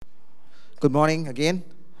Good morning again.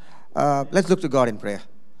 Let's look to God in prayer.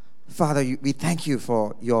 Father, we thank you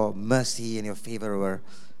for your mercy and your favor over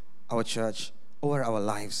our church, over our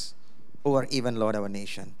lives, over even, Lord, our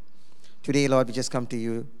nation. Today, Lord, we just come to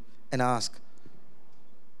you and ask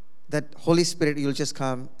that, Holy Spirit, you'll just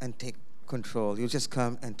come and take control. You'll just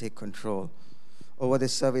come and take control over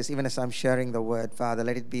this service. Even as I'm sharing the word, Father,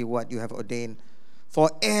 let it be what you have ordained for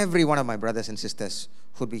every one of my brothers and sisters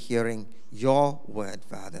who'll be hearing your word,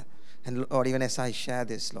 Father. And Lord, even as I share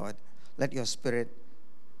this, Lord, let your Spirit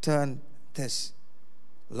turn this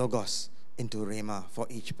Logos into Rhema for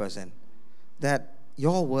each person. That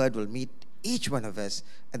your word will meet each one of us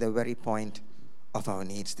at the very point of our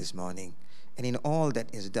needs this morning. And in all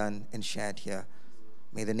that is done and shared here,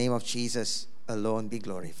 may the name of Jesus alone be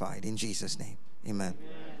glorified. In Jesus' name, amen.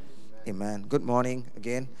 Amen. Good morning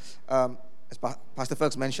again. As Pastor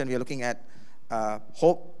Fergus mentioned, we are looking at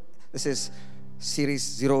hope. This is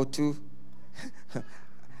series 02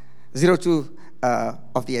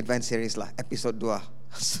 of the Advent series, episode 2.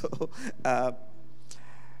 So, I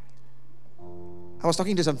was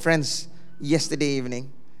talking to some friends yesterday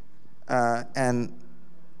evening, and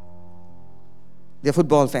they're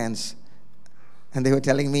football fans, and they were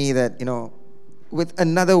telling me that, with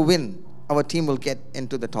another win, our team will get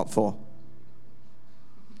into the top 4.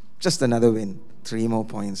 Just another win, 3 more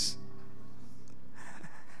points.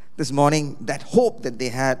 This morning, that hope that they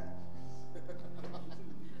had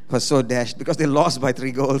was so dashed because they lost by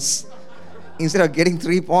 3 goals. Instead of getting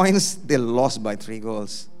 3 points, they lost by 3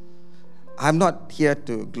 goals. I'm not here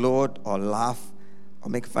to gloat or laugh or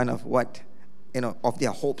make fun of what, of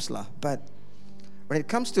their hopes. But when it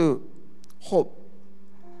comes to hope,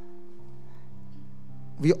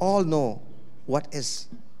 we all know what is,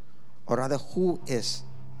 or rather who is,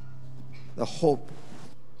 the hope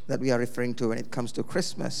that we are referring to when it comes to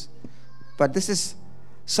Christmas. But this is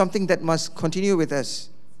something that must continue with us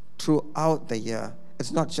throughout the year.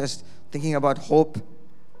 It's not just thinking about hope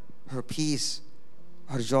or peace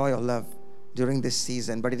or joy or love during this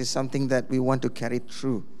season, but it is something that we want to carry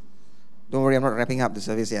through. Don't worry, I'm not wrapping up the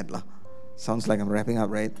service yet. Sounds like I'm wrapping up,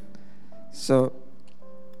 right? So,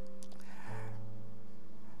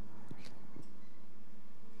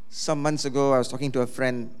 some months ago, I was talking to a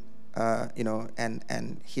friend,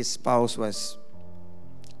 and his spouse was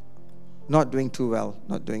not doing too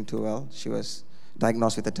well. She was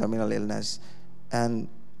diagnosed with a terminal illness, and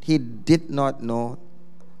he did not know,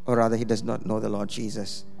 or rather he does not know the Lord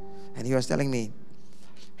Jesus. And he was telling me,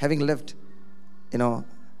 having lived, and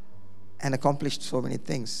accomplished so many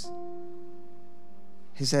things,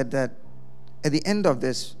 he said that at the end of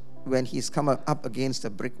this, when he's come up against a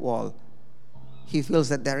brick wall, he feels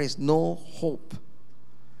that there is no hope.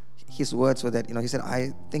 His words were that, he said,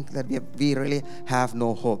 I think that we really have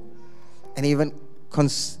no hope. And he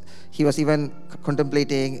was even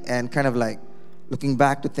contemplating and kind of like looking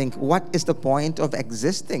back to think, what is the point of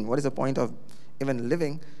existing? What is the point of even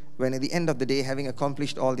living when at the end of the day, having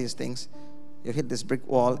accomplished all these things, you hit this brick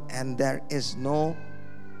wall and there is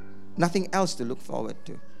nothing else to look forward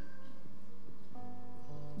to?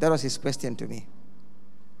 That was his question to me.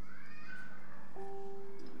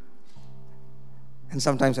 And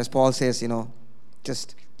sometimes, as Paul says,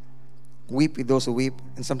 just weep with those who weep,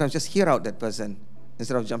 and sometimes just hear out that person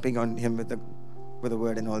instead of jumping on him with the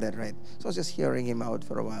word and all that, right? So I was just hearing him out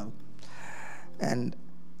for a while. And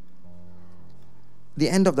the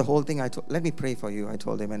end of the whole thing, let me pray for you, I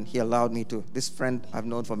told him. And he allowed me to. This friend I've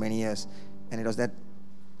known for many years, and it was that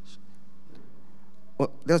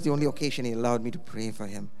was the only occasion he allowed me to pray for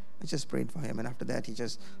him. I just prayed for him, and after that, he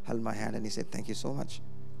just held my hand and he said, thank you so much.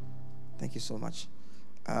 Thank you so much.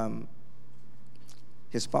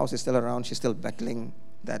 His spouse is still around. She's still battling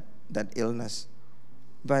that illness.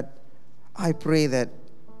 But I pray that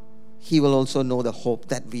he will also know the hope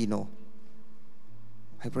that we know.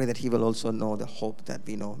 I pray that he will also know the hope that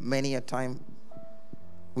we know. Many a time,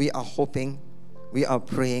 we are hoping, we are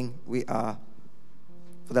praying, we are,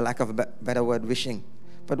 for the lack of a better word, wishing.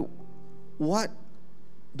 But what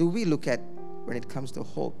do we look at when it comes to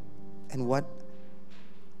hope? And what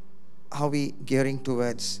are we gearing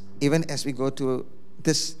towards, even as we go to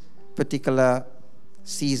this particular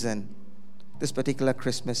season, this particular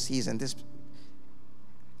Christmas season, this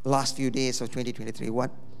last few days of 2023?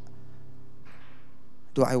 What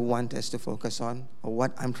do I want us to focus on, or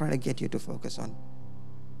what I'm trying to get you to focus on?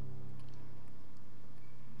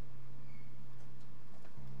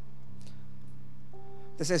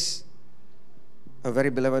 This is a very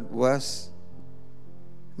beloved verse.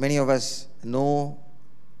 Many of us know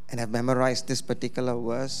and have memorized this particular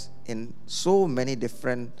verse in so many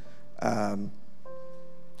different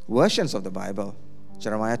versions of the Bible.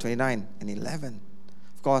 Jeremiah 29 and 11.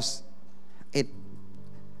 Of course,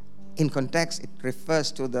 in context, it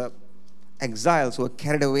refers to the exiles who were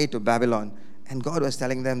carried away to Babylon. And God was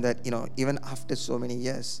telling them that, even after so many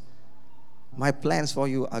years, my plans for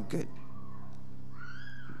you are good.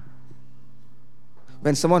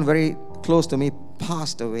 When someone very close to me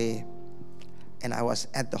passed away, and I was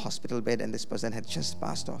at the hospital bed and this person had just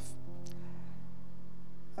passed off,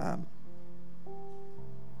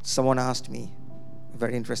 someone asked me a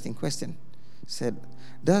very interesting question. Said,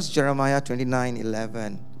 does Jeremiah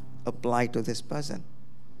 29:11 apply to this person?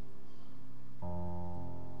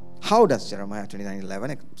 How does Jeremiah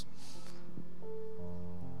 29:11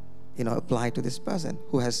 apply to this person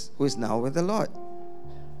who is now with the Lord?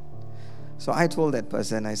 So I told that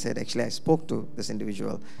person, I said, actually, I spoke to this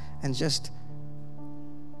individual, and just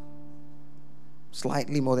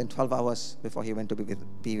slightly more than 12 hours before he went to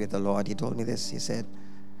be with the Lord, he told me this. He said,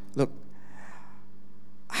 look,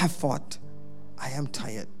 I have fought. I am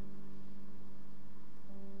tired.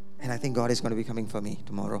 And I think God is going to be coming for me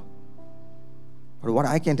tomorrow. But what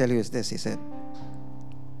I can tell you is this, he said,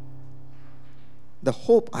 the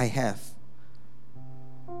hope I have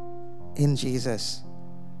in Jesus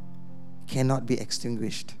cannot be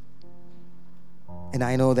extinguished. And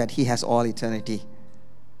I know that He has all eternity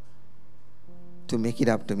to make it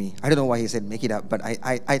up to me. I don't know why he said make it up, but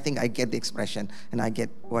I think I get the expression and I get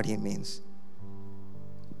what he means.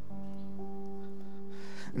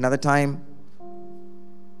 Another time,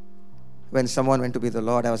 when someone went to be the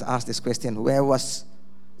Lord, I was asked this question, where was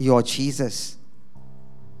your Jesus?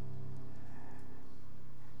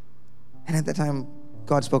 And at that time,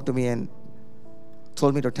 God spoke to me and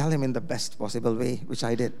told me to tell him in the best possible way, which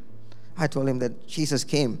I did. I told him that Jesus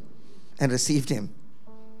came and received him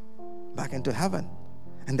back into heaven.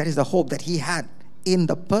 And that is the hope that he had in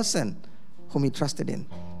the person whom he trusted in.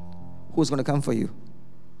 Who's going to come for you?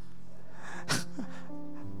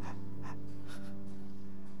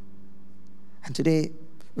 And today,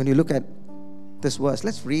 when you look at this verse,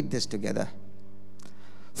 let's read this together.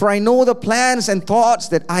 For I know the plans and thoughts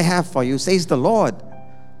that I have for you, says the Lord.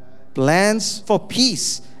 Plans for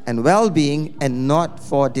peace and well-being and not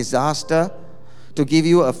for disaster, to give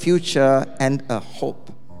you a future and a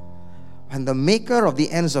hope. When the maker of the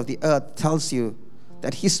ends of the earth tells you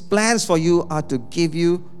that his plans for you are to give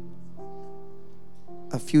you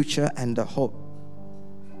a future and a hope,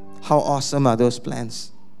 how awesome are those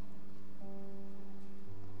plans?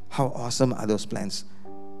 How awesome are those plans?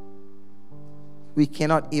 We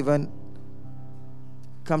cannot even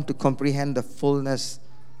come to comprehend the fullness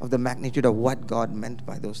of the magnitude of what God meant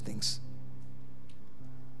by those things.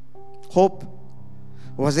 Hope,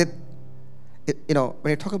 was it, when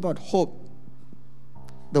you talk about hope,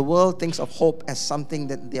 the world thinks of hope as something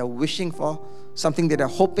that they are wishing for, something that they are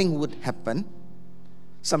hoping would happen,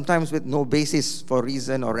 sometimes with no basis for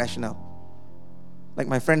reason or rationale. Like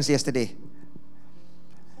my friends yesterday,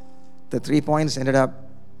 the 3 points ended up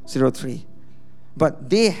 0-3. But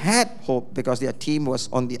they had hope because their team was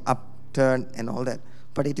on the upturn and all that.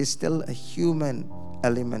 But it is still a human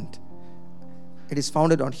element. It is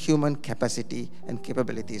founded on human capacity and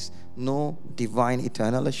capabilities, no divine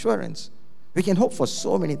eternal assurance. We can hope for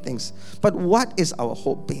so many things. But what is our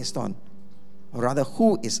hope based on? Or rather,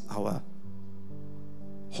 who is our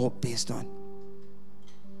hope based on?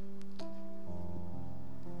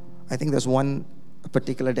 I think there's one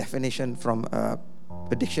particular definition from a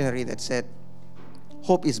dictionary that said,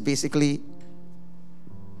 hope is basically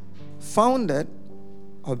founded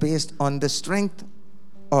or based on the strength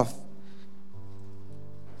of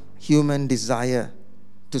human desire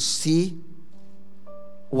to see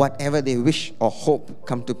whatever they wish or hope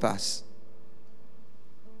come to pass.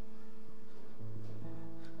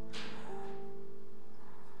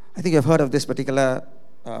 I think you've heard of this particular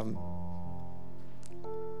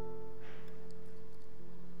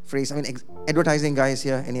phrase. Advertising guys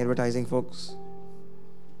here, any advertising folks?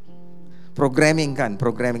 Programming.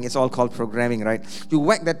 It's all called programming, right? You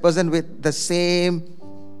whack that person with the same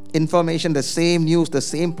information, the same news, the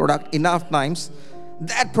same product enough times,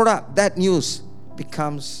 that product, that news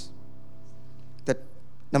becomes the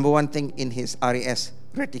number one thing in his RAS,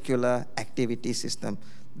 reticular activity system,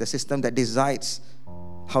 the system that decides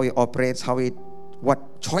how he operates,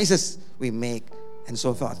 what choices we make, and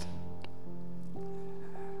so forth.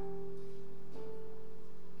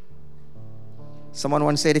 Someone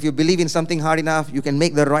once said, if you believe in something hard enough, you can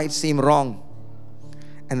make the right seem wrong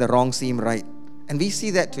and the wrong seem right. And we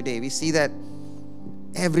see that today. We see that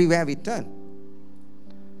everywhere we turn.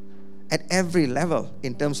 At every level,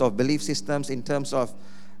 in terms of belief systems, in terms of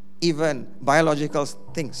even biological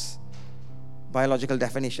things, biological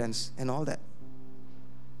definitions, and all that.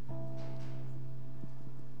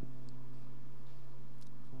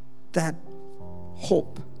 that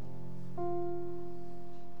hope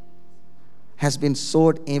has been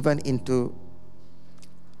sowed even into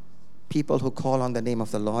people who call on the name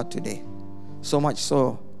of the Lord today. So much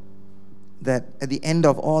so that at the end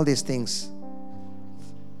of all these things,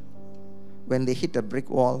 when they hit a brick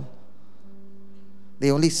wall,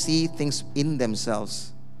 they only see things in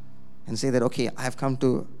themselves and say that, okay, I have come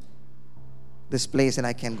to this place and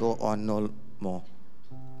I can go on no more.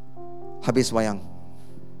 Habis wayang.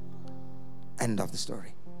 End of the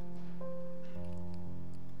story.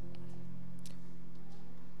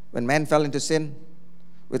 When man fell into sin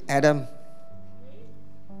with Adam,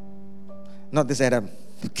 not this Adam,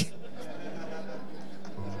 okay.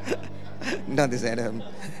 Not this Adam,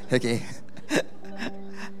 okay.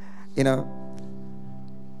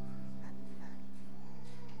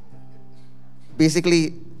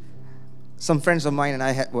 Basically, some friends of mine and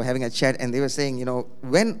I were having a chat, and they were saying,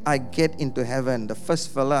 when I get into heaven, the first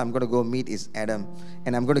fella I'm going to go meet is Adam,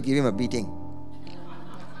 and I'm going to give him a beating.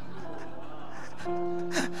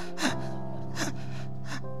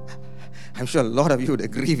 I'm sure a lot of you would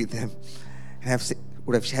agree with them and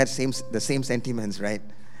would have shared the same sentiments, right?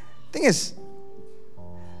 Thing is,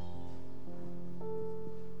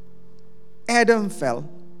 Adam fell,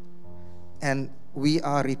 and we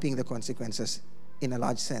are reaping the consequences in a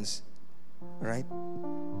large sense, right?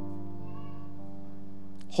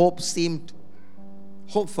 Hope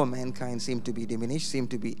for mankind seemed to be diminished, seemed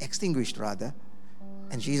to be extinguished rather,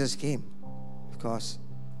 and Jesus came, of course,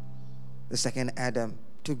 the second Adam,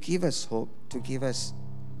 to give us hope, to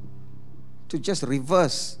just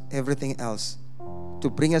reverse everything else, to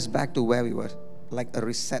bring us back to where we were, like a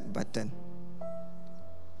reset button.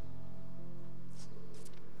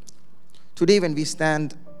 Today when we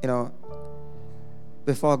stand,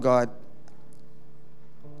 before God,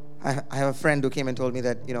 I have a friend who came and told me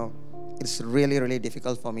that, it's really, really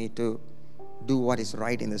difficult for me to do what is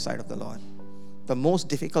right in the sight of the Lord. The most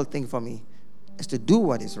difficult thing for me is to do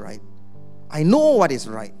what is right. I know what is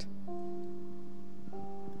right,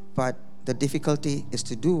 but the difficulty is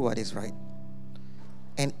to do what is right.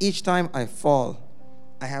 And each time I fall,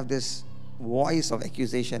 I have this voice of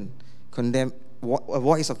accusation, a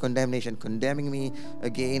voice of condemnation, condemning me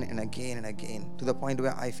again and again and again, to the point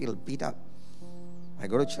where I feel beat up. I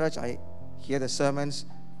go to church, I hear the sermons,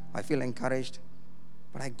 I feel encouraged,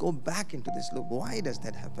 but I go back into this loop. Why does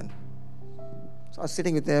that happen? So I was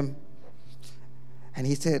sitting with him, and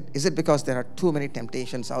he said, is it because there are too many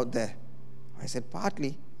temptations out there? I said,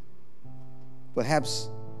 partly. Perhaps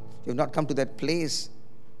you've not come to that place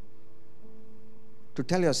to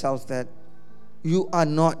tell yourself that you are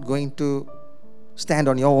not going to stand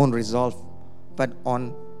on your own resolve, but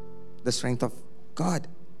on the strength of God.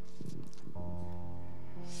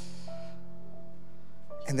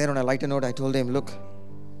 And then on a lighter note, I told him, look,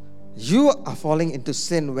 you are falling into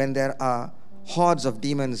sin when there are hordes of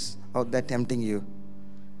demons out there tempting you.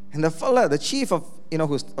 And the chief of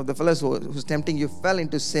the fellows who's tempting you fell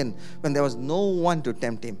into sin when there was no one to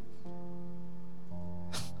tempt him.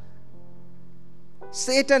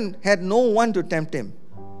 Satan had no one to tempt him,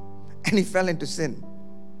 and he fell into sin.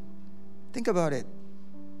 Think about it.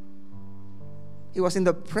 He was in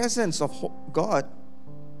the presence of God,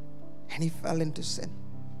 and he fell into sin.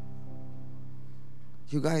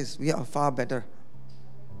 You guys, we are far better.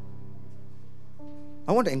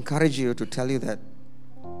 I want to encourage you to tell you that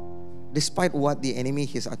despite what the enemy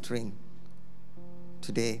is uttering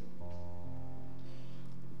today,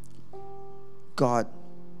 God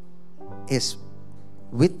is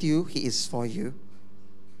with you. He is for you.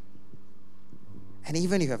 And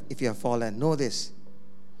even if you have fallen, know this,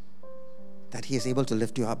 that He is able to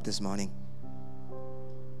lift you up this morning.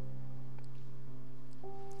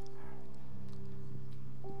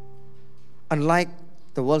 Unlike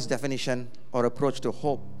the world's definition or approach to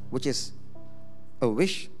hope, which is a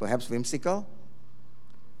wish, perhaps whimsical,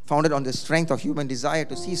 founded on the strength of human desire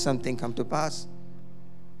to see something come to pass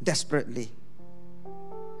desperately,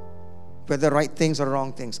 whether right things or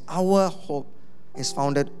wrong things. Our hope is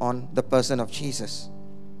founded on the person of Jesus.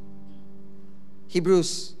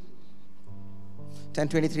 Hebrews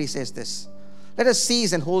 10:23 says this: let us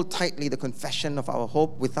seize and hold tightly the confession of our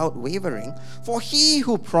hope without wavering, for He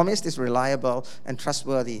who promised is reliable and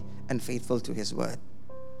trustworthy and faithful to His word.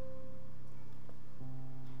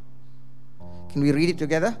 Can we read it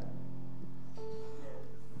together?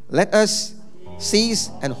 Let us seize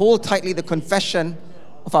and hold tightly the confession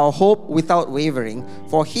of our hope without wavering,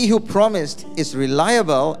 for He who promised is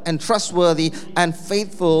reliable and trustworthy and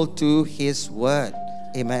faithful to His word.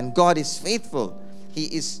 Amen. God is faithful. He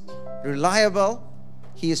is reliable.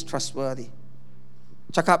 He is trustworthy.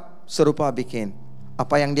 Cakap serupa bikin.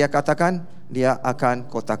 Apa yang dia katakan, dia akan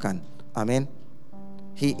kotakan. Amin.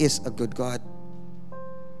 He is a good God.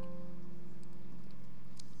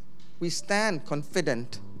 We stand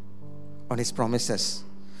confident on His promises.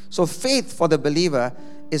 So faith for the believer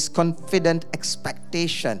is confident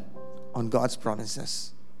expectation on God's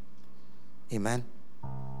promises. Amen.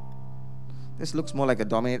 This looks more like a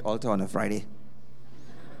dominate altar on a Friday.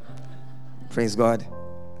 Praise God.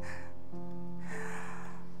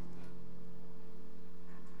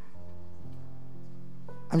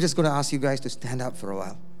 I'm just going to ask you guys to stand up for a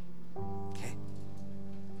while. Okay.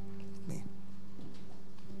 Me.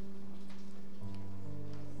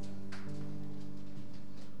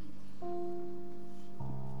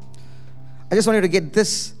 I just want you to get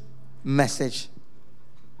this message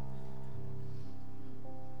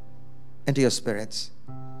into your spirits.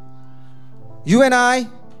 You and I,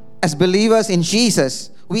 as believers in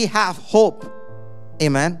Jesus, we have hope.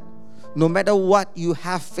 Amen. No matter what you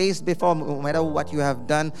have faced before, no matter what you have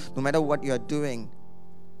done, no matter what you are doing,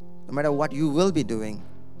 no matter what you will be doing,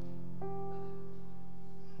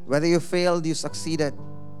 whether you failed, you succeeded,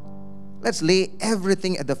 let's lay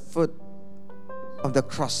everything at the foot of the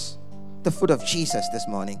cross, the foot of Jesus this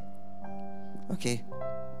morning. Okay?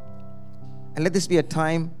 And let this be a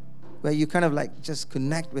time where you kind of like just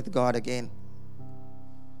connect with God again.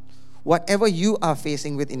 Whatever you are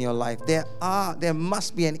facing with in your life, there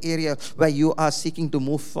must be an area where you are seeking to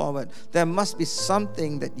move forward. There must be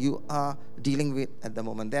something that you are dealing with at the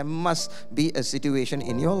moment. There must be a situation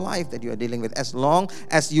in your life that you are dealing with. As long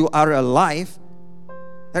as you are alive,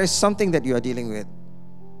 there is something that you are dealing with.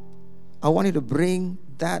 I want you to bring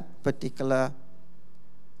that particular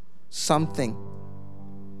something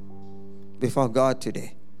before God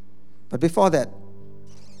today. But before that,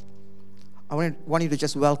 I want you to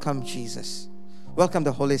just welcome Jesus. Welcome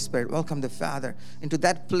the Holy Spirit. Welcome the Father into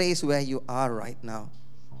that place where you are right now.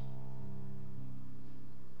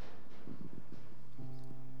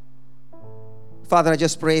 Father, I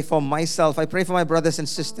just pray for myself. I pray for my brothers and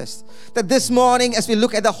sisters that this morning, as we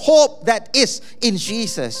look at the hope that is in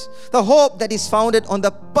Jesus, the hope that is founded on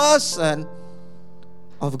the person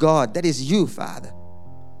of God, that is you, Father.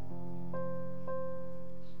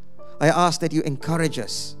 I ask that you encourage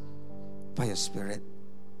us by your Spirit.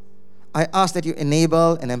 I ask that you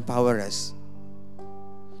enable and empower us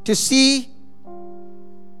to see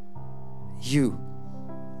you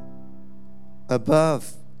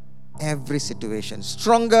above every situation,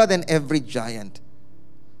 stronger than every giant,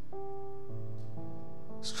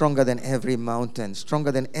 stronger than every mountain,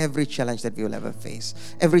 stronger than every challenge that we will ever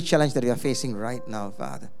face, every challenge that we are facing right now,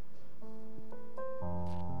 Father.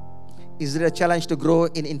 Is it a challenge to grow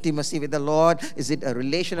in intimacy with the Lord? Is it a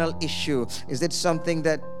relational issue? Is it something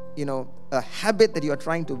that, a habit that you are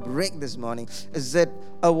trying to break this morning? Is it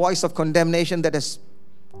a voice of condemnation that has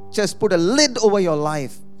just put a lid over your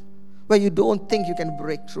life where you don't think you can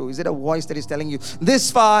break through? Is it a voice that is telling you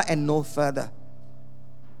this far and no further?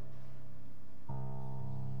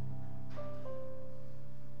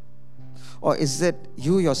 Or is it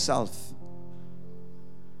you yourself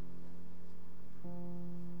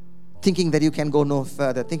thinking that you can go no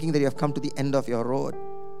further, thinking that you have come to the end of your road?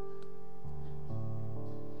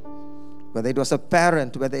 Whether it was a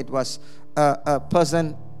parent, whether it was a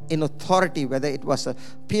person in authority, whether it was a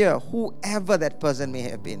peer, whoever that person may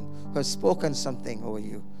have been, who has spoken something over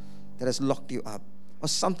you that has locked you up, or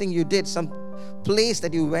something you did, some place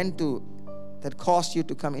that you went to that caused you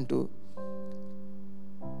to come into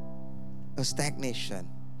a stagnation,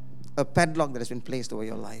 a padlock that has been placed over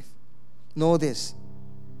your life. Know this,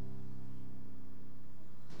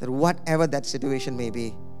 that whatever that situation may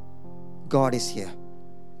be, God is here.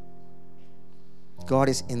 God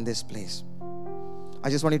is in this place. I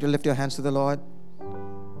just want you to lift your hands to the Lord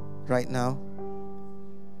right now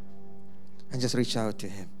and just reach out to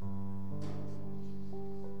Him.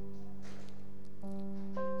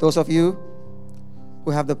 Those of you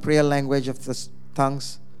who have the prayer language of the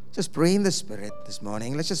tongues, just pray in the Spirit this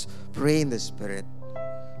morning. Let's just pray in the Spirit.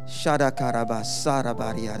 Shada karaba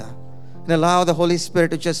sarabariada. And allow the Holy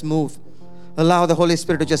Spirit to just move. Allow the Holy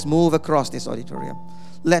Spirit to just move across this auditorium.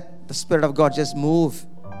 Let the Spirit of God just move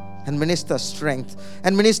and minister strength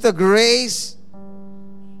and minister grace.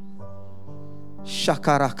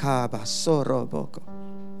 Shakarakaba soroboko.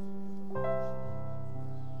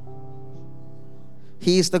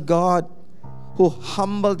 He is the God who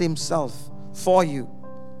humbled Himself for you,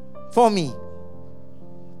 for me.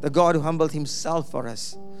 The God who humbled Himself for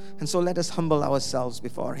us. And so let us humble ourselves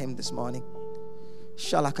before Him this morning.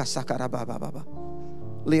 Shalaka sakarababa.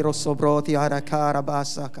 Liro sobroti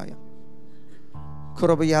arakarabasakaya.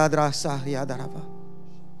 Kurobayadra sahyadaraba.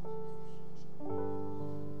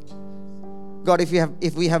 God,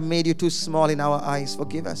 if we have made you too small in our eyes,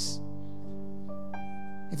 forgive us.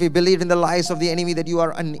 If we believed in the lies of the enemy that you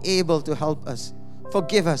are unable to help us,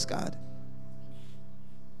 forgive us, God.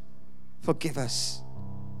 Forgive us.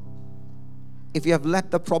 If you have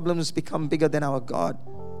let the problems become bigger than our God,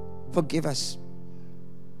 forgive us.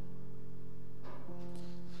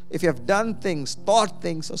 If you have done things, thought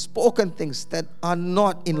things, or spoken things that are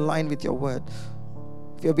not in line with your word,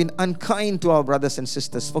 if you have been unkind to our brothers and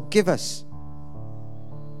sisters, forgive us.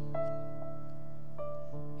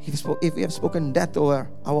 If we have spoken death over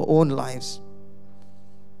our own lives,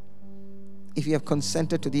 if we have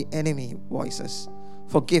consented to the enemy voices,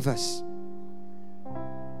 forgive us.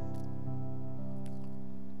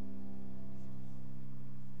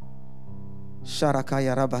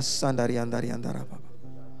 Sharakaya rabas sandari andari andaraba.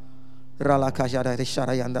 Ralakajada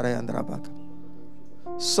rishara yandara yandarabaka.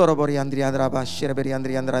 Sorobori andri andraba shirberi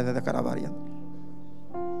andri andra karabarian.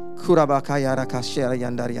 Kurabakaya rakashera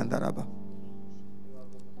yandari yandaraba.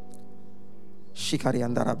 Shikari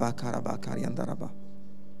andaraba karabakari andaraba.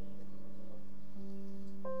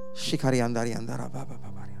 Shikari andari andaraba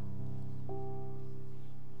babaria.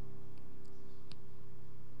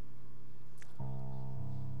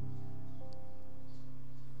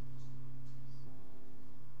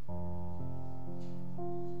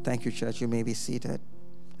 Thank you, church. You may be seated.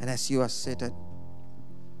 And as you are seated,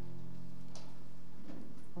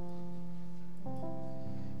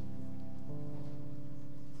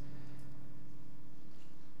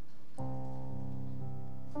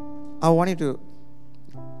 I want you to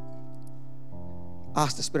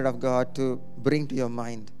ask the Spirit of God to bring to your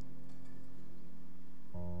mind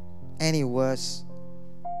any verse,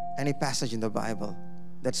 any passage in the Bible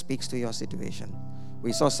that speaks to your situation.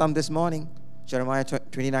 We saw some this morning. Jeremiah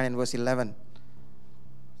 29 and verse 11.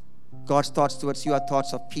 God's thoughts towards you are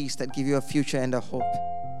thoughts of peace that give you a future and a hope.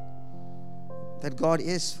 That God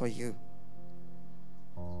is for you.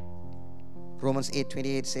 Romans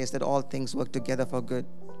 8:28 says that all things work together for good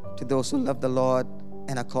to those who love the Lord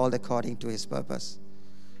and are called according to His purpose.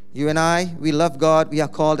 You and I, we love God. We are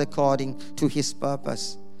called according to His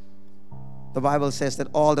purpose. The Bible says that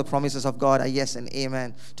all the promises of God are yes and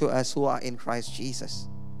amen to us who are in Christ Jesus.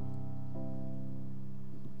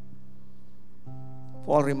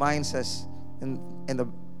 Paul reminds us in the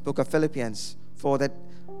book of Philippians, for that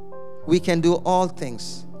we can do all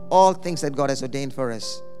things that God has ordained for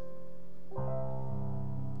us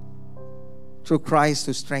through Christ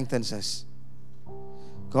who strengthens us.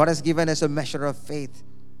 God has given us a measure of faith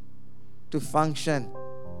to function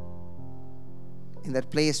in that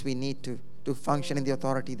place we need to function in the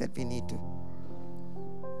authority that we need to.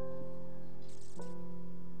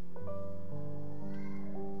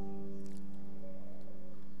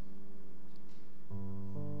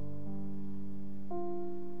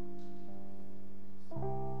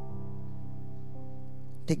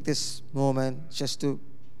 Take this moment just to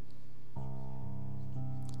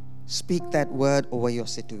speak that word over your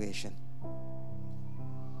situation.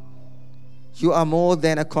 You are more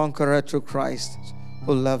than a conqueror through Christ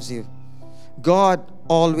who loves you. God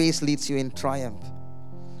always leads you in triumph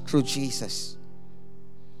through Jesus.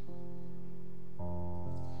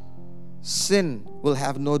 Sin will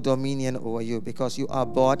have no dominion over you because you are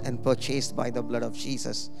bought and purchased by the blood of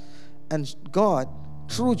Jesus. And God,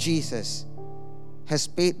 through Jesus, has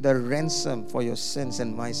paid the ransom for your sins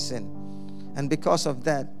and my sin. And because of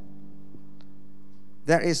that,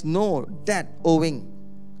 there is no debt owing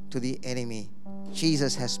to the enemy.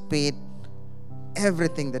 Jesus has paid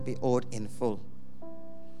everything that we owed in full.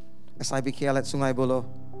 SIBKL at Sungai Buloh.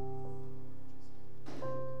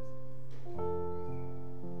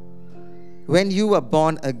 When you are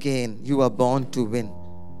born again, you are born to win.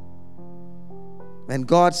 When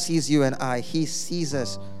God sees you and I, He sees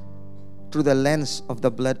us through the lens of the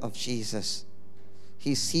blood of Jesus.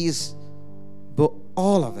 He sees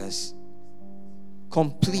all of us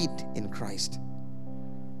complete in Christ.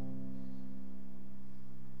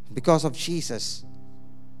 Because of Jesus,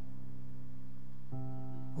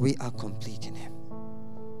 we are complete in Him.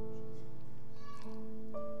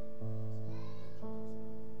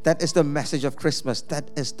 That is the message of Christmas. That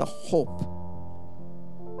is the hope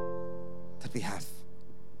that we have.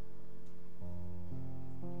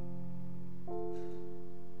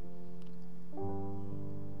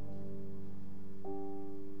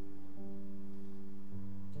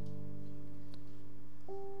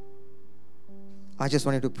 I just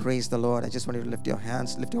want you to praise the Lord. I just want you to lift your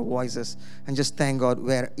hands, lift your voices, and just thank God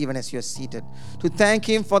where, even as you're seated. To thank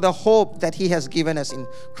Him for the hope that He has given us in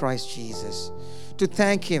Christ Jesus. To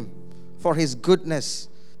thank Him for His goodness.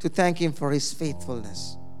 To thank Him for His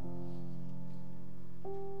faithfulness.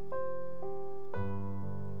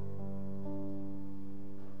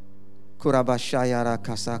 Kurabashayara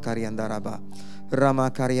kasa kariandaraba.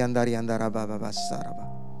 Rama kariandariandaraba babasaraba.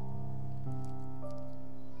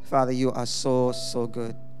 Father, you are so, so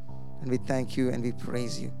good. And we thank you and we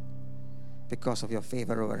praise you because of your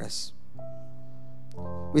favor over us.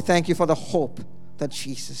 We thank you for the hope that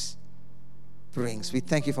Jesus brings. We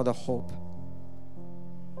thank you for the hope.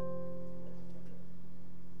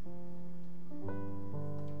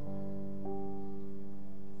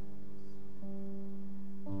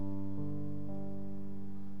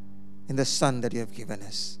 In the Son that you have given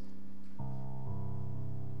us.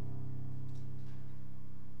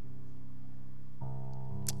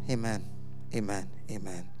 Amen. Amen.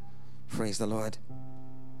 Amen. Praise the Lord.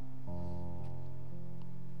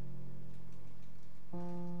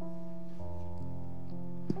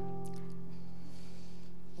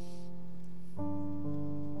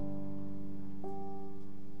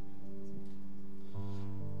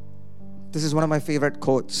 This is one of my favorite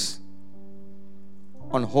quotes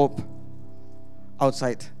on hope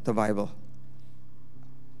outside the Bible.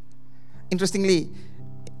 Interestingly,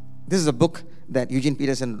 this is a book that Eugene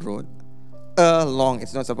Peterson wrote.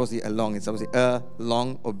 It's not supposed to be a long, it's supposed to be a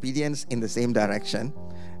long obedience in the same direction,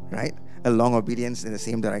 right? A long obedience in the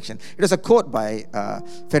same direction. It was a quote by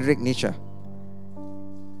Friedrich Nietzsche,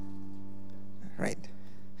 right?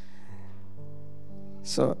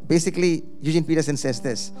 So basically, Eugene Peterson says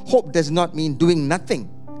this: hope does not mean doing nothing.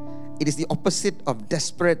 It is the opposite of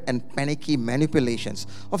desperate and panicky manipulations,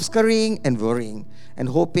 of scurrying and worrying. And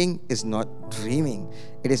hoping is not dreaming.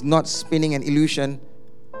 It is not spinning an illusion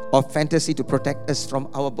of fantasy to protect us from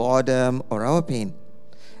our boredom or our pain.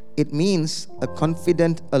 It means a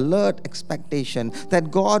confident, alert expectation that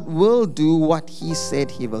God will do what He said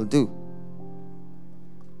He will do.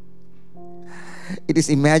 It is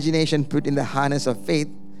imagination put in the harness of faith.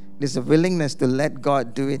 It is a willingness to let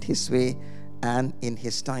God do it His way and in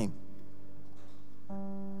His time.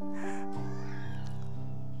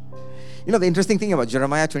 You know, the interesting thing about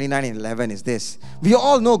Jeremiah 29:11 is this. We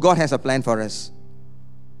all know God has a plan for us.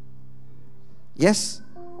 Yes?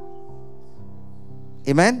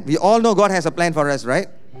 Amen? We all know God has a plan for us, right?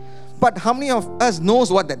 But how many of us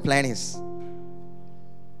knows what that plan is?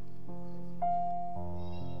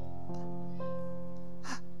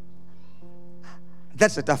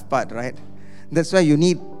 That's the tough part, right? That's why you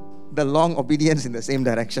need the long obedience in the same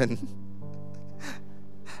direction.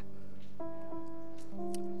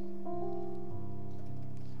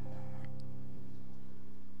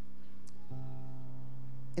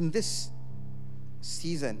 In this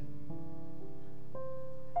season,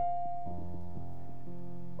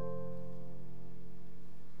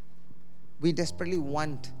 we desperately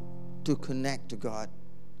want to connect to God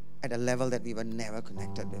at a level that we were never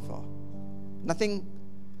connected before. Nothing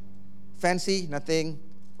fancy, nothing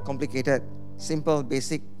complicated. Simple,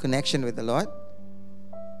 basic connection with the Lord.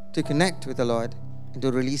 To connect with the Lord and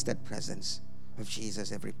to release that presence of Jesus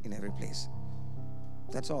in every place.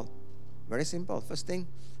 That's all. Very simple. First thing,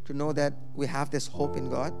 to know that we have this hope in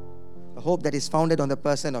God. A hope that is founded on the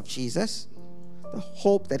person of Jesus. The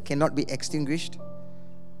hope that cannot be extinguished.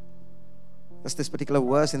 There's this particular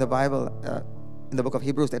verse in the Bible, in the book of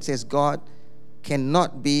Hebrews, that says God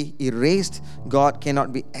cannot be erased. God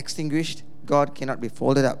cannot be extinguished. God cannot be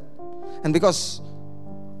folded up. And because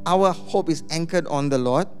our hope is anchored on the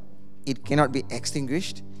Lord, it cannot be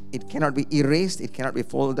extinguished. It cannot be erased. It cannot be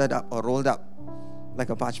folded up or rolled up like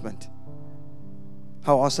a parchment.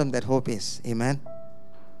 How awesome that hope is. Amen.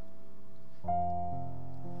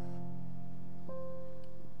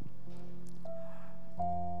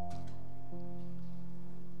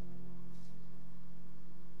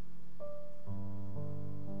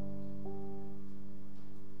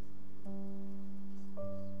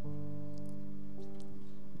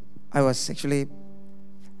 I was actually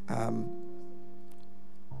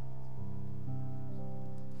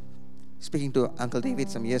speaking to Uncle David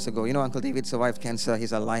some years ago. You know, Uncle David survived cancer.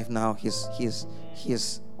 He's alive now. He's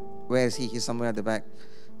where is he? He's somewhere at the back.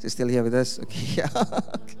 Is he still here with us? Okay, yeah.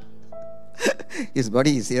 His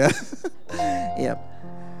body is here. Yeah.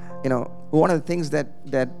 You know, one of the things that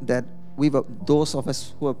we were, those of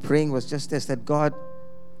us who were praying, was just this, that God,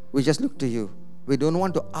 we just look to you. We don't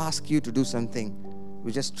want to ask you to do something.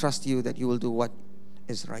 We just trust you that you will do what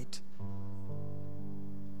is right.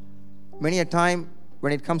 Many a time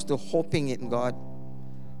when it comes to hoping in God,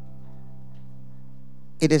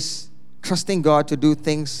 it is trusting God to do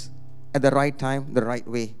things at the right time, the right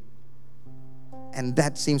way. And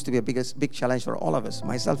that seems to be a big challenge for all of us,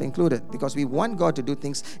 myself included, because we want God to do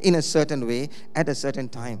things in a certain way at a certain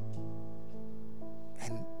time.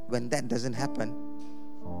 And when that doesn't happen,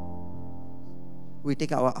 we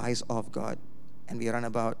take our eyes off God and we run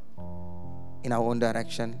about in our own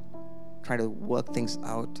direction, trying to work things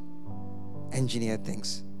out, engineer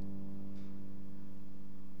things.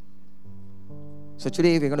 So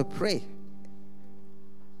today we're going to pray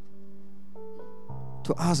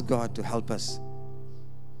to ask God to help us.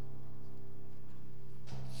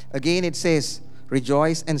 Again it says,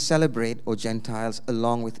 rejoice and celebrate, O Gentiles,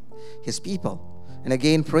 along with his people. And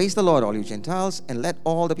again, praise the Lord, all you Gentiles, and let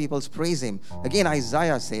all the peoples praise him. Again,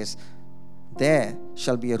 Isaiah says, there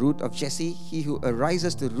shall be a root of Jesse, he who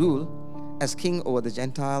arises to rule as king over the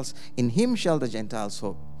Gentiles. In him shall the Gentiles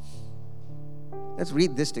hope. Let's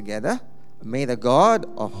read this together. May the God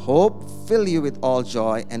of hope fill you with all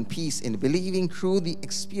joy and peace in believing through the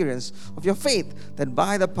experience of your faith, that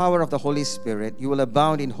by the power of the Holy Spirit you will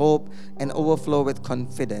abound in hope and overflow with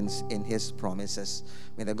confidence in his promises.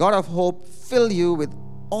 May the God of hope fill you with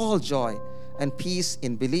all joy and peace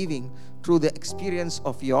in believing through the experience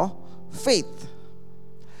of your faith,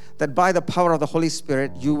 that by the power of the Holy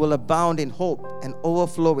Spirit you will abound in hope and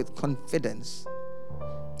overflow with confidence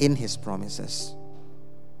in his promises.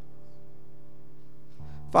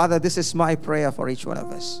 Father, this is my prayer for each one of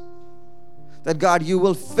us. That God, you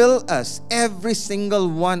will fill us, every single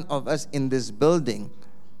one of us in this building,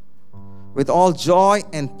 with all joy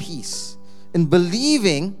and peace in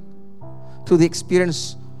believing to the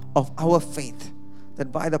experience of our faith,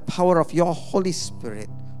 that by the power of your Holy Spirit,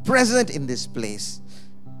 present in this place,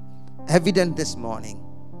 evident this morning,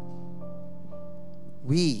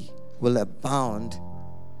 we will abound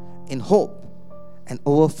in hope and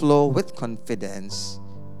overflow with confidence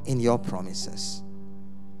in your promises.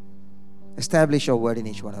 Establish your word in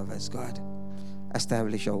each one of us, God.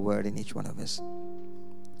 Establish your word in each one of us.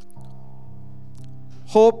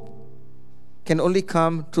 Hope can only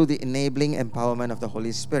come through the enabling empowerment of the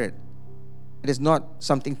Holy Spirit. It is not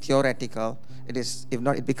something theoretical. It is, if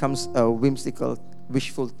not, it becomes a whimsical,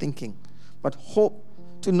 wishful thinking. But hope,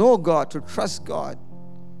 to know God, to trust God,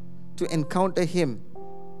 to encounter him,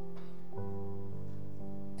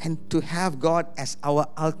 and to have God as our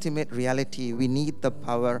ultimate reality, we need the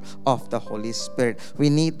power of the Holy Spirit. We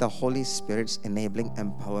need the Holy Spirit's enabling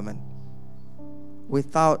empowerment.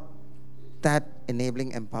 Without that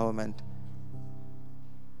enabling empowerment,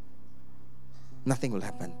 nothing will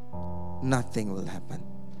happen. Nothing will happen.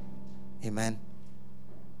 Amen.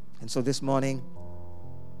 And so this morning,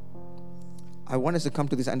 I want us to come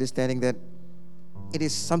to this understanding that it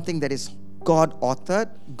is something that is God-authored,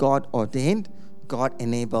 God-ordained,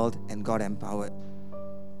 God-enabled, and God-empowered.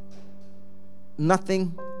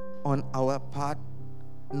 Nothing on our part,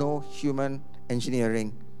 no human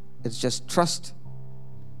engineering. It's just trust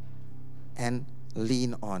and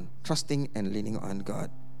lean on. Trusting and leaning on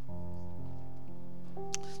God.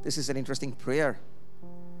 This is an interesting prayer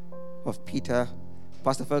of Peter.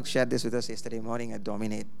 Pastor Fergus shared this with us yesterday morning at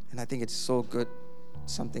Dominate, and I think it's so good.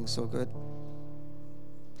 Something so good.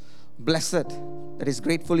 Blessed, that is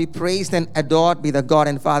gratefully praised and adored be the God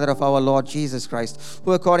and Father of our Lord Jesus Christ,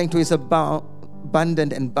 who according to his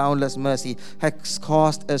abundant and boundless mercy has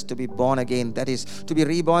caused us to be born again, that is, to be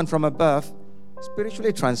reborn from above,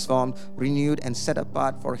 spiritually transformed, renewed, and set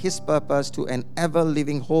apart for his purpose, to an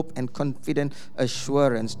ever-living hope and confident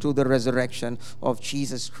assurance through the resurrection of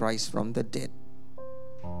Jesus Christ from the dead.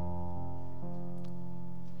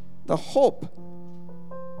 The hope,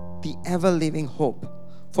 the ever-living hope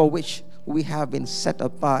for which we have been set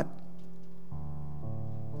apart,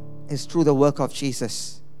 is through the work of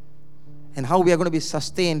Jesus. And how we are going to be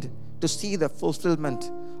sustained to see the fulfillment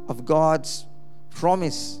of God's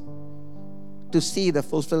promise, to see the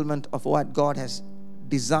fulfillment of what God has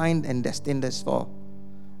designed and destined us for,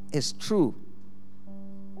 is through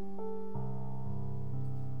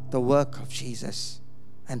the work of Jesus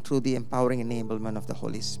and through the empowering enablement of the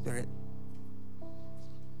Holy Spirit.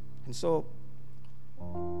 And so,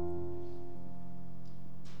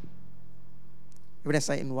 even as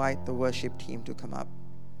I invite the worship team to come up,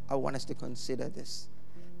 I want us to consider this.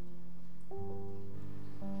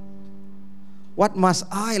 What must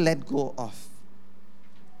I let go of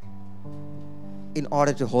in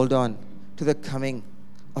order to hold on to the coming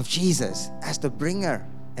of Jesus as the bringer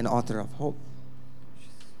and author of hope?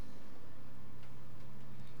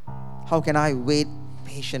 How can I wait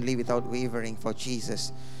patiently without wavering for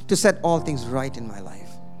Jesus to set all things right in my life,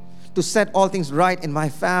 to set all things right in my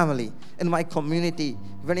family, in my community,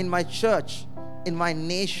 even in my church, in my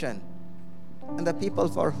nation, and the people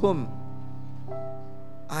for whom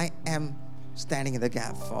I am standing in the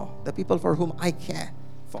gap for, the people for whom I care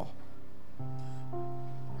for?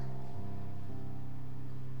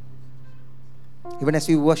 Even as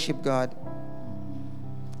we worship God,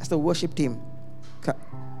 as the worship team,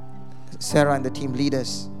 Sarah and the team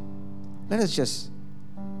leaders, Let us just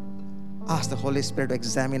ask the Holy Spirit to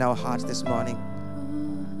examine our hearts this morning.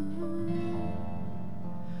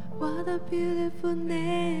 What a beautiful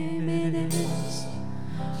name it is.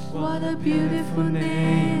 What a beautiful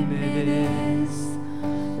name it is.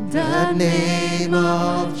 The name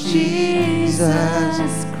of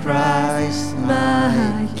Jesus Christ,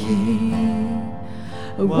 my King.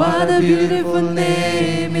 What a beautiful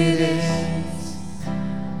name it is.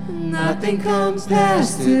 Nothing comes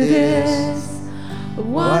past to this.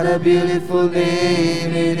 What a beautiful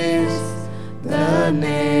name it is. The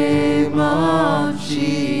name of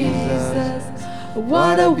Jesus.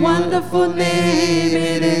 What a wonderful name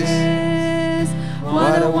it is.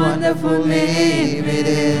 What a wonderful name it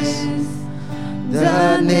is.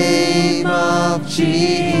 The name of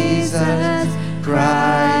Jesus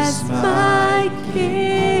Christ, my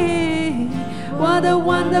King. What a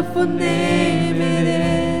wonderful name it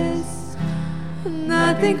is.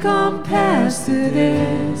 Nothing compares to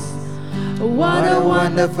this. What a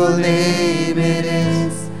wonderful name it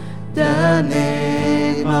is. The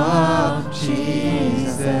name of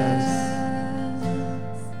Jesus.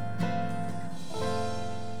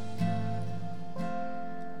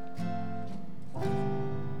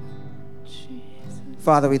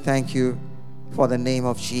 Father, we thank you for the name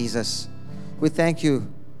of Jesus. We thank you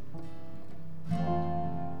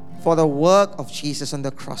for the work of Jesus on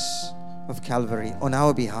the cross of Calvary on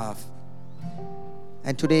our behalf.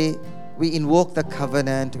 And today we invoke the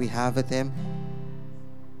covenant we have with Him.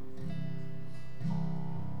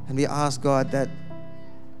 And we ask God that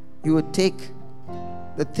you would take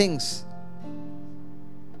the things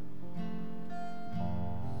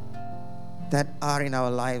that are in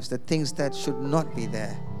our lives, the things that should not be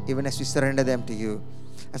there, even as we surrender them to you.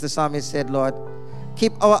 As the psalmist said, Lord,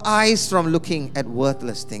 keep our eyes from looking at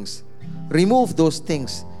worthless things. Remove those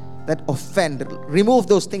things that offend. Remove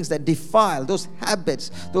those things that defile, those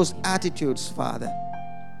habits, those attitudes, Father.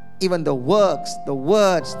 Even the works, the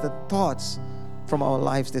words, the thoughts from our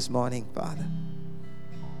lives this morning, Father.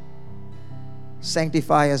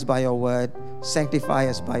 Sanctify us by your word. Sanctify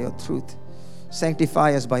us by your truth.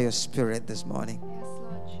 Sanctify us by your Spirit this morning. Yes,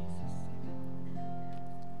 Lord Jesus.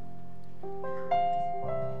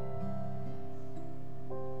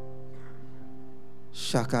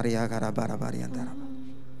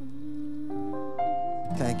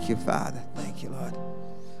 Thank you, Father. Thank you, Lord.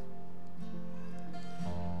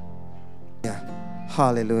 Yeah.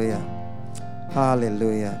 Hallelujah.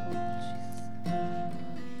 Hallelujah.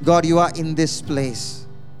 God, you are in this place.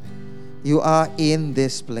 You are in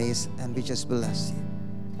this place, and we just bless you.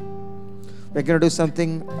 We're going to do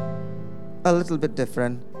something a little bit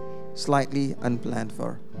different, slightly unplanned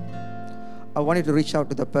for. I want you to reach out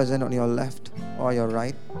to the person on your left or your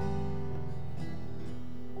right.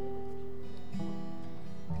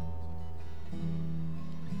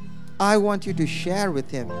 I want you to share with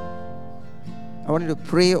him. I want you to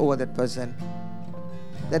pray over that person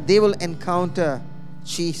that they will encounter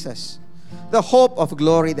Jesus, the hope of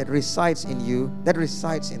glory that resides in you, that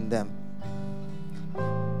resides in them,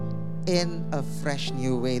 in a fresh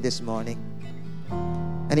new way this morning,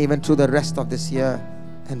 and even through the rest of this year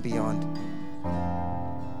and beyond.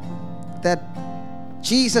 That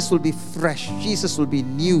Jesus will be fresh, Jesus will be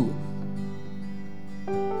new.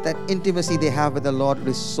 That intimacy they have with the Lord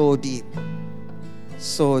is so deep,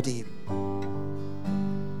 so deep.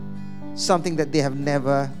 Something that they have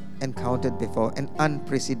never encountered before, an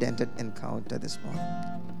unprecedented encounter this morning.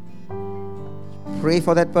 Pray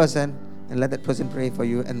for that person and let that person pray for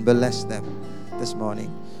you and bless them this morning.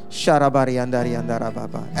 As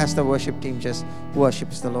the worship team just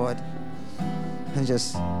worships the Lord and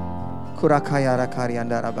just want to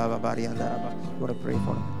pray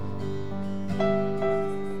for them.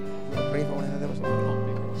 Pray for one another.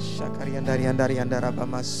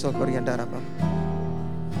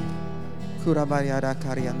 Kurabariada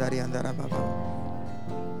Kariandari andara baba.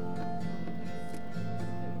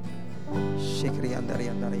 Shikri andari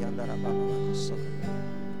andari andara baba.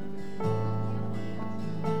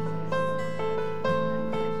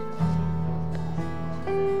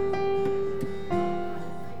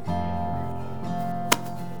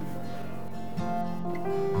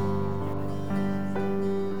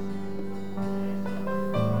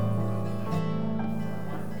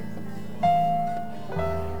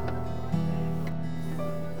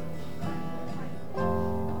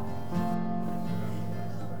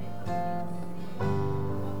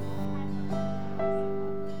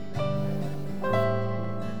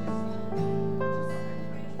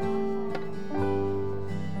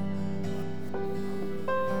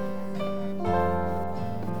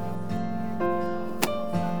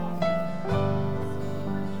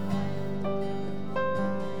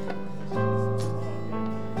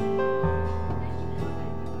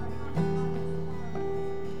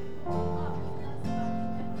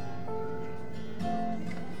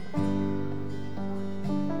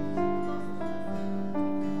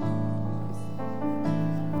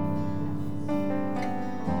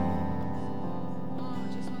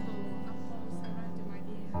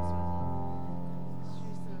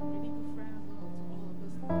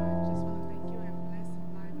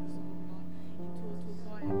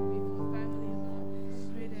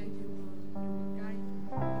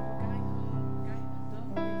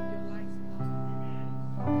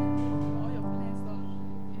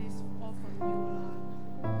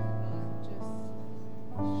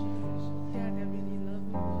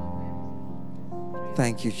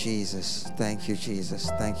 Thank you, Jesus. Thank you, Jesus.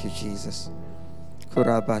 Thank you, Jesus.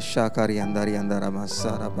 Kuraba shakari andari andarama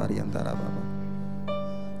sarabari andarababa.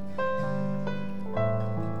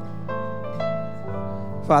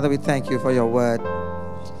 Father, we thank you for your word.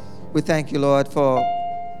 We thank you, Lord, for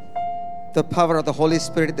the power of the Holy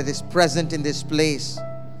Spirit that is present in this place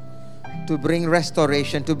to bring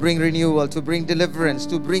restoration, to bring renewal, to bring deliverance,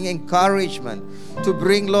 to bring encouragement, to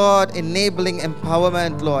bring, Lord, enabling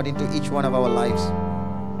empowerment, Lord, into each one of our lives.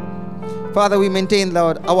 Father, we maintain,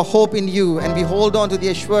 Lord, our hope in you, and we hold on to the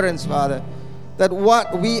assurance, Father, that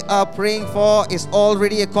what we are praying for is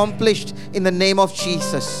already accomplished in the name of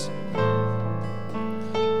Jesus.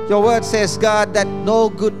 Your word says, God, that no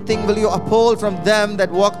good thing will you uphold from them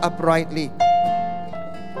that walk uprightly.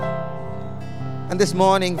 And this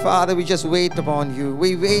morning, Father, we just wait upon you.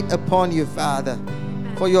 We wait upon you, Father,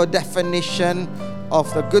 for your definition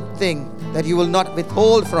of the good thing that you will not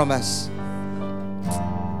withhold from us.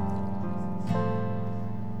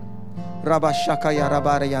 Rabba Shakaya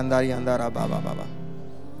Rabari Yandari Yandara Baba Baba.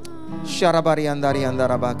 Sharabari Yandari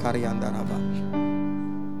Yandara Bakari Yandaraba.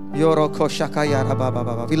 Yoroko Shakaya Rabba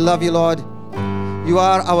Baba. We love you, Lord. You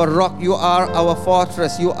are our rock. You are our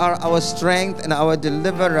fortress. You are our strength and our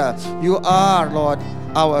deliverer. You are, Lord,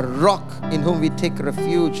 our rock in whom we take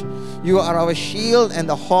refuge. You are our shield and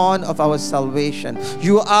the horn of our salvation.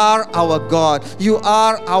 You are our God. You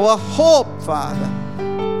are our hope, Father.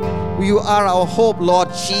 You are our hope, Lord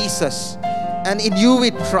Jesus. And in you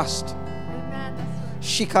we trust.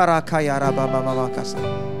 Shikara Kaya Rabba Mama Kasa.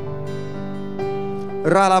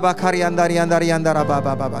 Ralaba Kariandari Andari Andara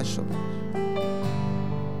Baba Baba Shub.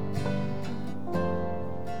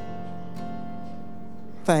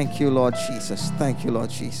 Thank you, Lord Jesus. Thank you, Lord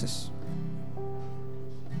Jesus.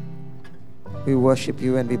 We worship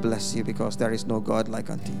you and we bless you because there is no God like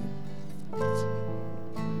unto you.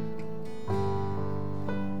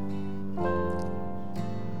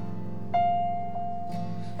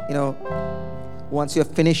 You know, once you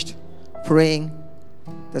have finished praying,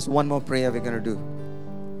 there's one more prayer we're going to do.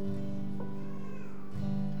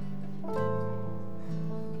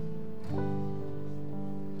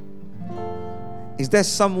 Is there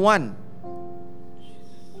someone,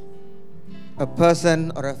 a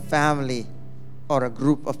person or a family or a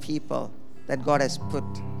group of people that God has put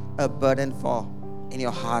a burden for in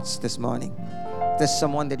your hearts this morning? There's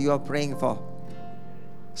someone that you are praying for.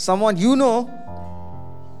 Someone you know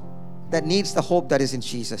that needs the hope that is in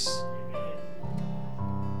Jesus.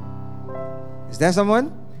 Is there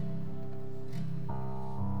someone?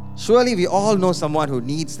 Surely we all know someone who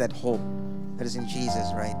needs that hope that is in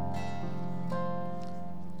Jesus, right?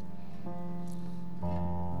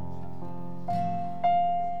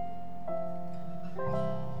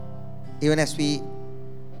 Even as we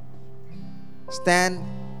stand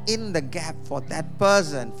in the gap for that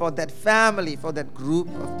person, for that family, for that group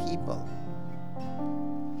of people,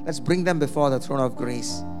 let's bring them before the throne of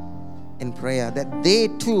grace in prayer, that they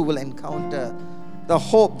too will encounter the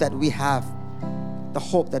hope that we have,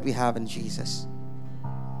 in Jesus.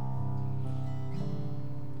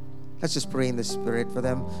 Let's just pray in the Spirit for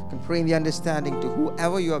them. You can pray in the understanding to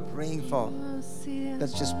whoever you are praying for.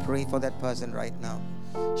 Let's just pray for that person right now.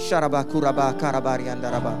 Sharaba kuraba karabari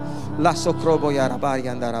andaraba. Lasso krobo yarabari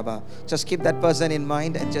andaraba. Just keep that person in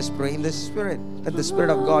mind and just pray in the Spirit. Let the Spirit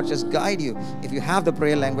of God just guide you. If you have the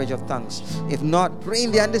prayer language of tongues. If not, pray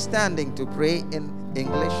in the understanding to pray in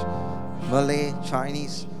English, Malay,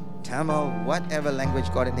 Chinese, Tamil, whatever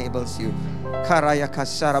language God enables you. Karaya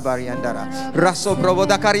kasarabari andara. Raso probo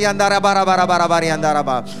dakari andara bara bara bara bara andara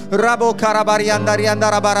ba. Rabo karabari andari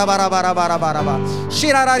andara bara bara bara bara bara ba.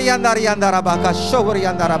 Shirarari andari andara ba ka shogori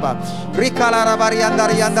andara ba. Rikala rabari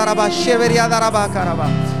andari andara ba sheveri andara ba karaba.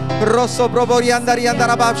 Rosso probo andari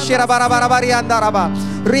andara ba shira bara bara bara andara ba.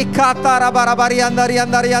 Rikata rabara bari andari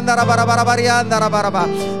andari andara bara bara bari andara bara ba.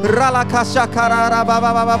 Rala kasha karara ba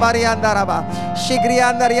ba ba bari andara ba. Shigri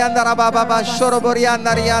andari andara ba ba ba shorobori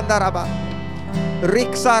andari andara ba.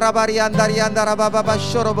 Riksara bari andari andara ba ba ba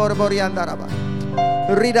shorobori andara ba.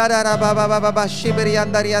 Ridara ba ba ba ba shibri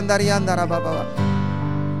andari andari andara ba ba ba.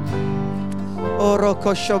 Oro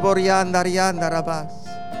koshobori andari andara ba.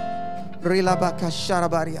 Rilaba kashara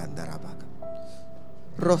bari andara ba.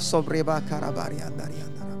 Rosobreba karabari andari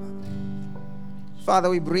andara ba. Father,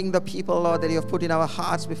 we bring the people, Lord, that you have put in our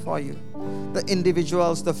hearts before you. The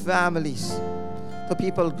individuals, the families, the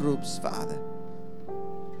people groups, Father.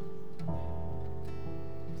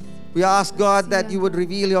 We ask, God, that you would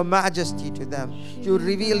reveal your majesty to them. You would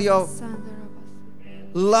reveal your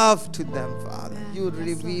love to them, Father. You would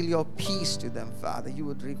reveal your peace to them, Father. You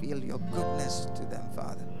would reveal your goodness to them,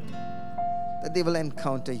 Father. that they will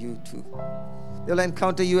encounter you too. They will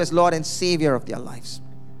encounter you as Lord and Savior of their lives.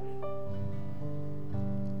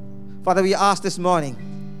 Father, we ask this morning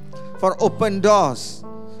for open doors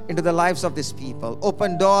into the lives of these people.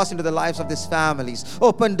 Open doors into the lives of these families.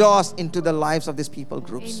 Open doors into the lives of these people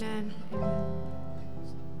groups. Amen.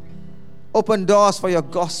 Open doors for your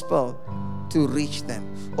gospel to reach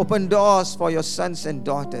them. Open doors for your sons and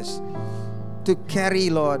daughters to carry,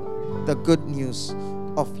 Lord, the good news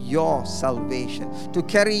of your salvation, to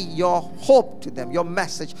carry your hope to them, your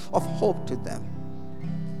message of hope to them.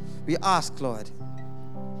 We ask, Lord,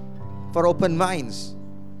 for open minds,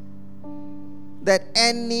 that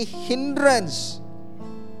any hindrance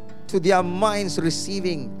to their minds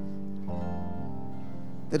receiving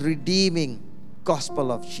the redeeming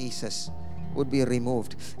gospel of Jesus would be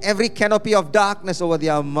removed. Every canopy of darkness over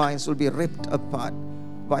their minds will be ripped apart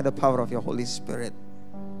by the power of your Holy Spirit.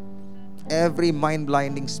 Every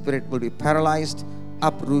mind-blinding spirit will be paralyzed,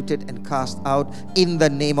 uprooted, and cast out in the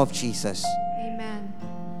name of Jesus. Amen.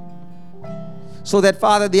 So that,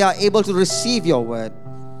 Father, they are able to receive your word.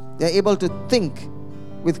 They are able to think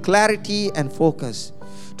with clarity and focus,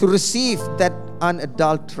 to receive that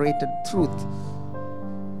unadulterated truth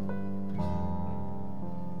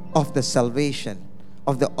of the salvation,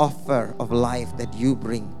 of the offer of life that you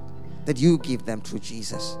bring, that you give them through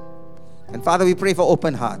Jesus. And Father, we pray for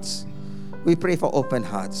open hearts. We pray for open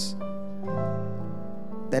hearts,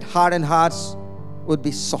 that hardened hearts would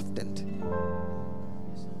be softened,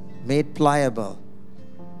 made pliable,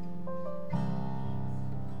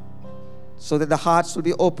 so that the hearts will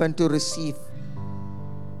be open to receive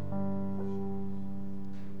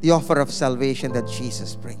the offer of salvation that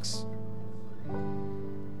Jesus brings.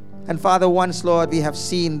 And Father, once, Lord, we have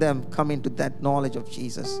seen them come into that knowledge of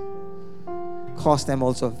Jesus, cause them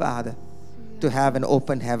also, Father, to have an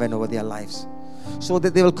open heaven over their lives, so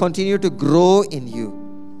that they will continue to grow in you,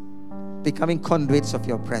 becoming conduits of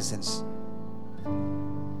your presence,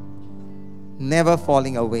 never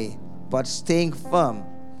falling away, but staying firm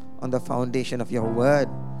on the foundation of your word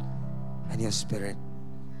and your spirit,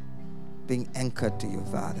 being anchored to you,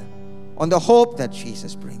 Father, on the hope that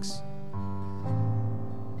Jesus brings.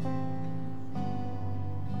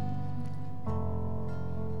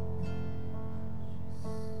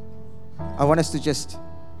 I want us to just,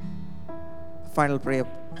 final prayer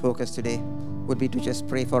focus today would be to just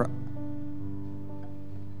pray for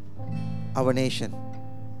our nation.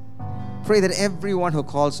 Pray that everyone who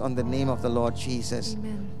calls on the name of the Lord Jesus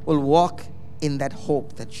Amen. will walk in that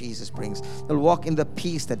hope that Jesus brings. They'll walk in the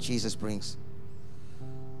peace that Jesus brings.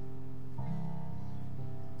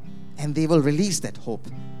 And they will release that hope,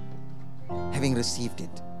 having received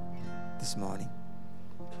it this morning.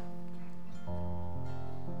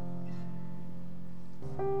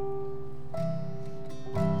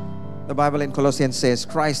 The Bible in Colossians says,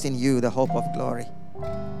 Christ in you, the hope of glory.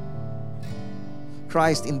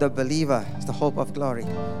 Christ in the believer is the hope of glory.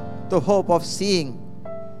 The hope of seeing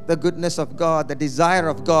the goodness of God, the desire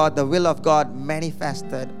of God, the will of God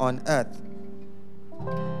manifested on earth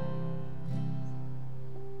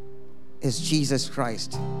is Jesus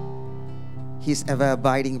Christ. His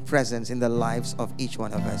ever-abiding presence in the lives of each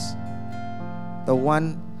one of us. The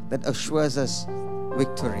one that assures us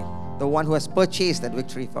victory. The one who has purchased that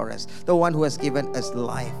victory for us. The one who has given us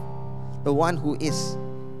life. The one who is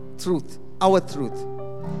truth, our truth.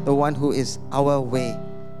 The one who is our way.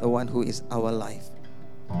 The one who is our life.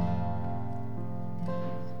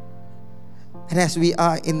 And as we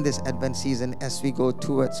are in this Advent season, as we go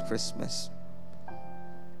towards Christmas,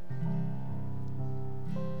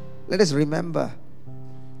 let us remember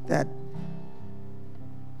that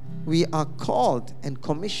we are called and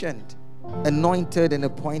commissioned, anointed and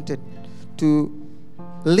appointed to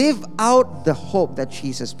live out the hope that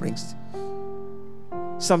Jesus brings.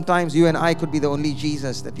 Sometimes you and I could be the only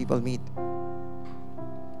Jesus that people meet.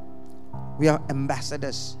 We are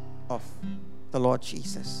ambassadors of the Lord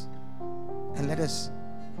Jesus. And let us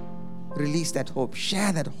release that hope,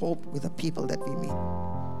 share that hope with the people that we meet.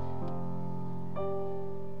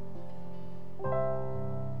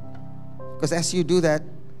 Because as you do that,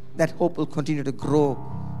 that hope will continue to grow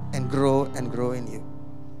and grow and grow in you.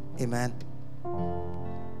 Amen.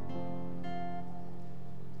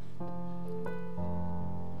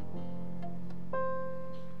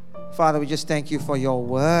 Father, we just thank you for your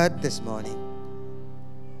word this morning.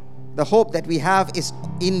 The hope that we have is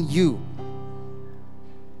in you,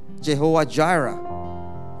 Jehovah Jireh,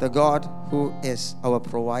 the God who is our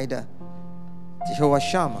provider, Jehovah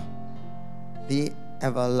Shammah, the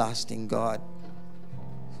everlasting God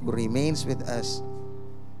who remains with us,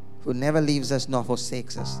 who never leaves us nor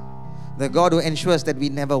forsakes us, the God who ensures that we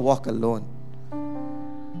never walk alone,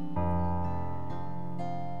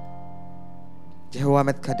 Jehovah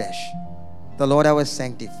Met Kadesh, the Lord our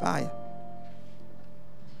sanctifier,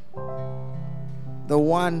 the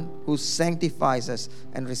one who sanctifies us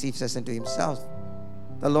and receives us into himself,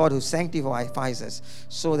 the Lord who sanctifies us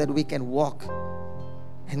so that we can walk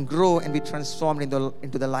and grow and be transformed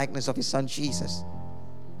into the likeness of his son Jesus.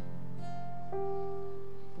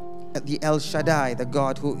 The El Shaddai, the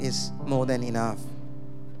God who is more than enough.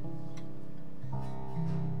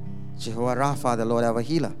 Jehovah Rapha, the Lord our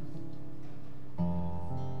healer.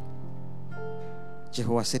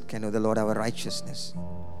 Jehovah Sitkanu, the Lord our righteousness.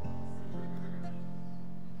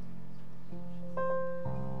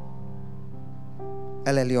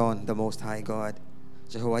 El Elyon, the Most High God.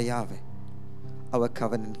 Jehovah Yahweh, our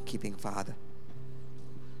covenant-keeping Father.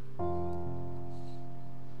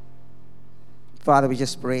 Father, we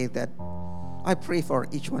just pray that, I pray for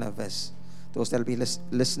each one of us, those that will be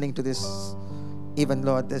listening to this, even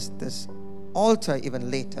Lord, this altar even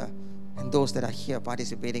later, and those that are here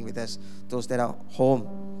participating with us, those that are home,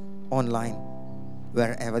 online,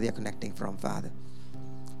 wherever they are connecting from, Father.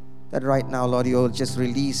 That right now, Lord, you will just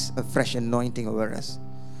release a fresh anointing over us.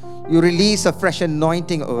 You release a fresh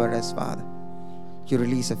anointing over us, Father. You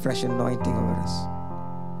release a fresh anointing over us.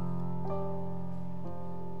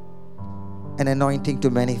 An anointing to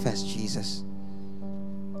manifest Jesus.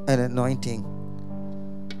 An anointing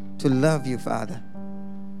to love you, Father,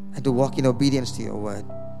 and to walk in obedience to your word.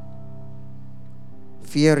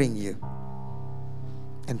 Fearing you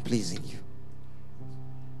and pleasing you.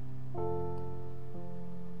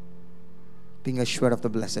 Being assured of the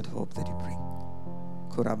blessed hope that you bring.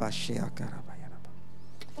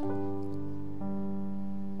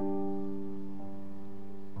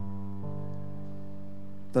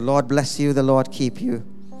 The Lord bless you, the Lord keep you,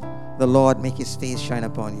 the Lord make his face shine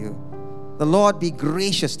upon you, the Lord be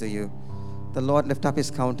gracious to you, the Lord lift up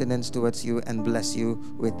his countenance towards you and bless you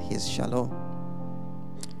with his shalom.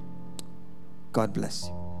 God bless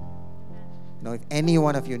you. If any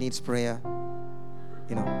one of you needs prayer,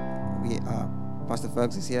 we Pastor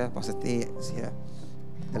Fergus is here, Pastor Thay is here,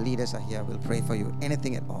 the leaders are here. We'll pray for you.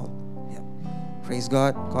 Anything at all. Yeah. Praise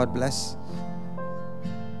God. God bless.